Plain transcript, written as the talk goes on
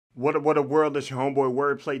What a world, it's your homeboy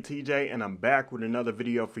WordPlay TJ, and I'm back with another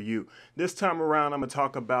video for you. This time around, I'm going to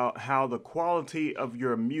talk about how the quality of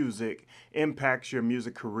your music impacts your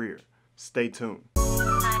music career. Stay tuned.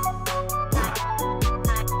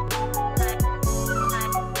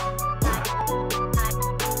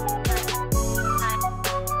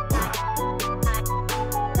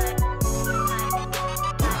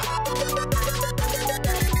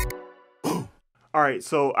 All right,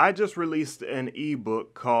 so I just released an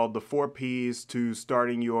ebook called The 4 Ps to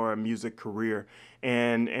Starting Your Music Career.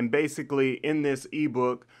 And basically in this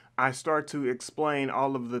ebook, I start to explain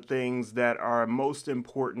all of the things that are most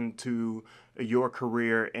important to your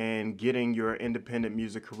career and getting your independent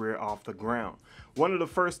music career off the ground. One of the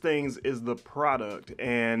first things is the product.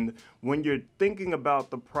 And when you're thinking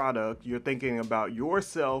about the product, you're thinking about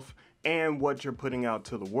yourself and what you're putting out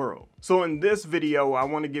to the world. So in this video, I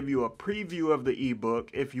want to give you a preview of the ebook.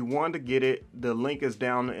 If you want to get it, the link is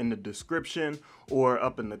down in the description or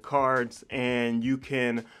up in the cards, and you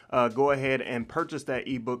can go ahead and purchase that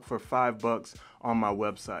ebook for $5 on my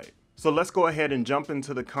website. So let's go ahead and jump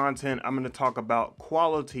into the content. I'm going to talk about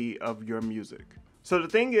quality of your music. So the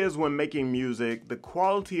thing is, when making music, the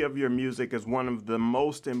quality of your music is one of the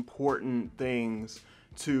most important things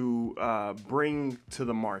to bring to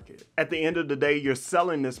the market. At the end of the day, you're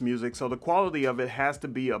selling this music, so the quality of it has to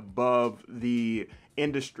be above the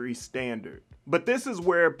industry standard. But this is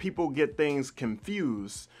where people get things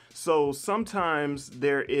confused. So sometimes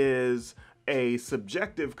there is a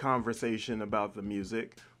subjective conversation about the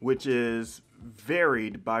music, which is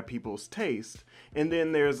varied by people's taste, and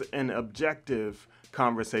then there's an objective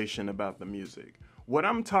conversation about the music. What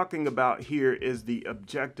I'm talking about here is the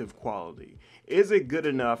objective quality. Is it good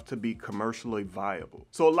enough to be commercially viable?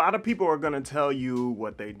 So a lot of people are going to tell you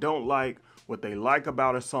what they don't like, what they like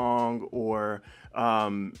about a song, or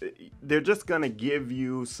they're just going to give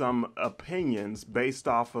you some opinions based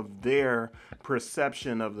off of their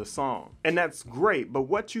perception of the song. And that's great, but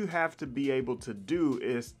what you have to be able to do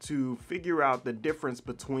is to figure out the difference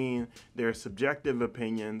between their subjective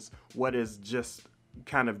opinions, what is just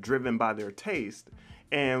kind of driven by their taste,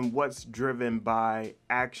 and what's driven by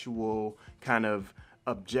actual kind of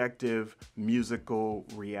objective musical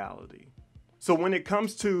reality. So when it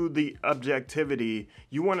comes to the objectivity,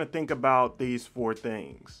 you want to think about these 4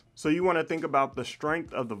 things. So you want to think about the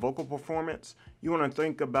strength of the vocal performance, you want to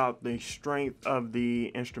think about the strength of the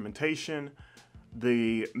instrumentation,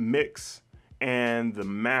 the mix, and the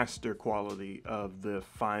master quality of the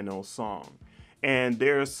final song. And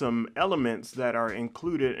there's some elements that are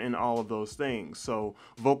included in all of those things. So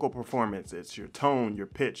vocal performance, it's your tone, your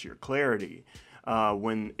pitch, your clarity.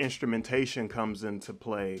 When instrumentation comes into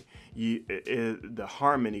play, the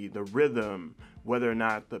harmony, the rhythm, whether or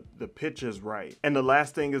not the pitch is right. And the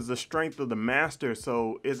last thing is the strength of the master.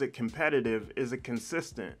 So is it competitive? Is it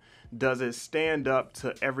consistent? Does it stand up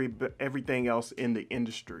to everything else in the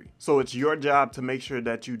industry? So it's your job to make sure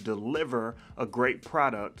that you deliver a great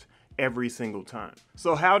product every single time.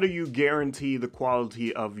 So how do you guarantee the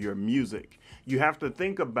quality of your music? You have to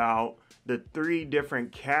think about the 3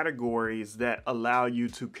 different categories that allow you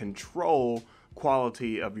to control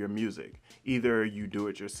quality of your music. Either you do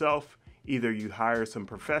it yourself, either you hire some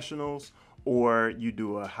professionals, or you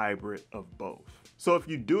do a hybrid of both. So if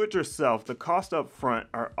you do it yourself, the costs up front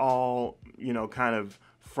are all, kind of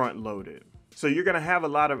front loaded. So you're going to have a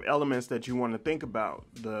lot of elements that you want to think about.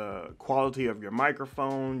 The quality of your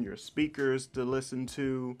microphone, your speakers to listen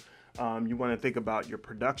to. You want to think about your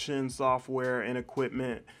production software and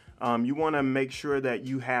equipment. You want to make sure that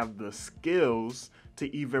you have the skills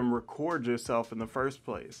to even record yourself in the first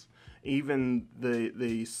place. Even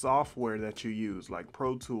the software that you use, like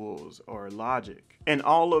Pro Tools or Logic. And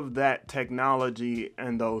all of that technology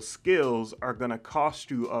and those skills are going to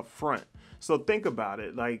cost you up front. So think about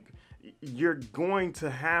it, like, you're going to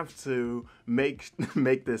have to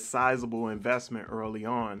make this sizable investment early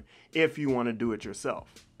on if you want to do it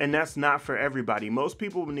yourself. And that's not for everybody. Most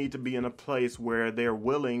people need to be in a place where they're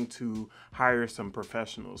willing to hire some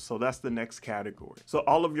professionals. So that's the next category. So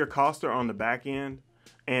all of your costs are on the back end,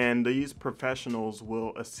 and these professionals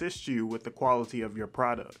will assist you with the quality of your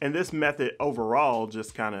product. And this method overall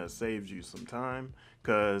just kind of saves you some time,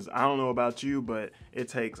 because I don't know about you, but it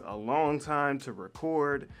takes a long time to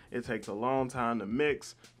record, it takes a long time to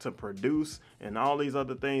mix, to produce, and all these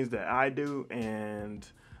other things that I do, and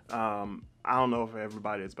I don't know if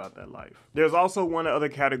everybody is about that life. There's also one other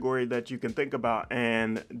category that you can think about,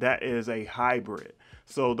 and that is a hybrid.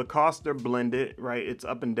 So the costs are blended, right? It's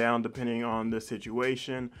up and down depending on the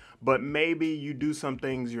situation, but maybe you do some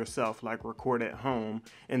things yourself, like record at home,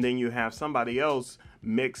 and then you have somebody else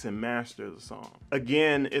mix and master the song.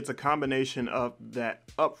 Again, it's a combination of that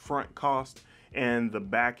upfront cost and the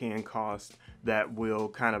back end cost that will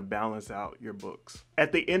kind of balance out your books.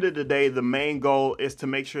 At the end of the day, the main goal is to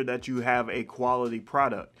make sure that you have a quality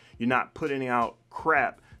product. You're not putting out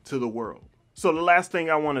crap to the world. So the last thing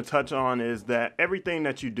I want to touch on is that everything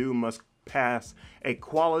that you do must pass a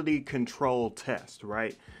quality control test,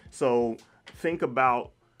 right? So think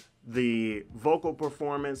about the vocal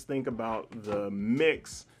performance, think about the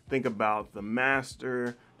mix, think about the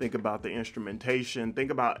master, think about the instrumentation,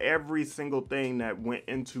 think about every single thing that went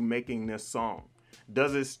into making this song.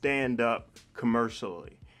 Does it stand up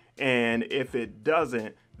commercially? And if it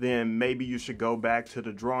doesn't, then maybe you should go back to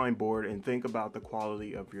the drawing board and think about the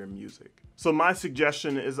quality of your music. So my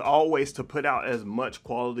suggestion is always to put out as much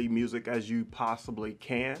quality music as you possibly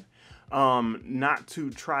can. Not to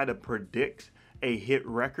try to predict a hit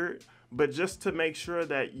record, but just to make sure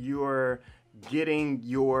that you're getting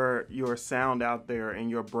your sound out there and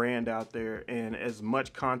your brand out there and as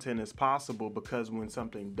much content as possible, because when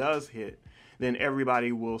something does hit, then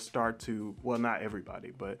everybody will start to, well, not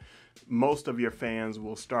everybody, but most of your fans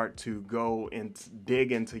will start to go and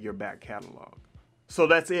dig into your back catalog. So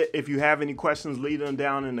that's it. If you have any questions, leave them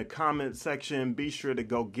down in the comment section. Be sure to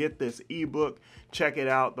go get this ebook. Check it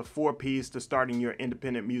out, the 4 Ps to starting your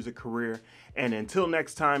independent music career. And until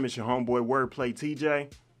next time, it's your homeboy WordPlay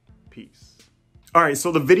TJ. Peace. All right,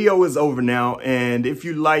 so the video is over now, and if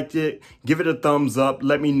you liked it, give it a thumbs up.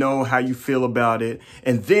 Let me know how you feel about it,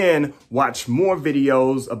 and then watch more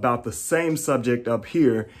videos about the same subject up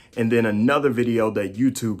here, and then another video that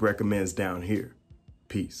YouTube recommends down here.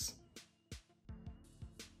 Peace.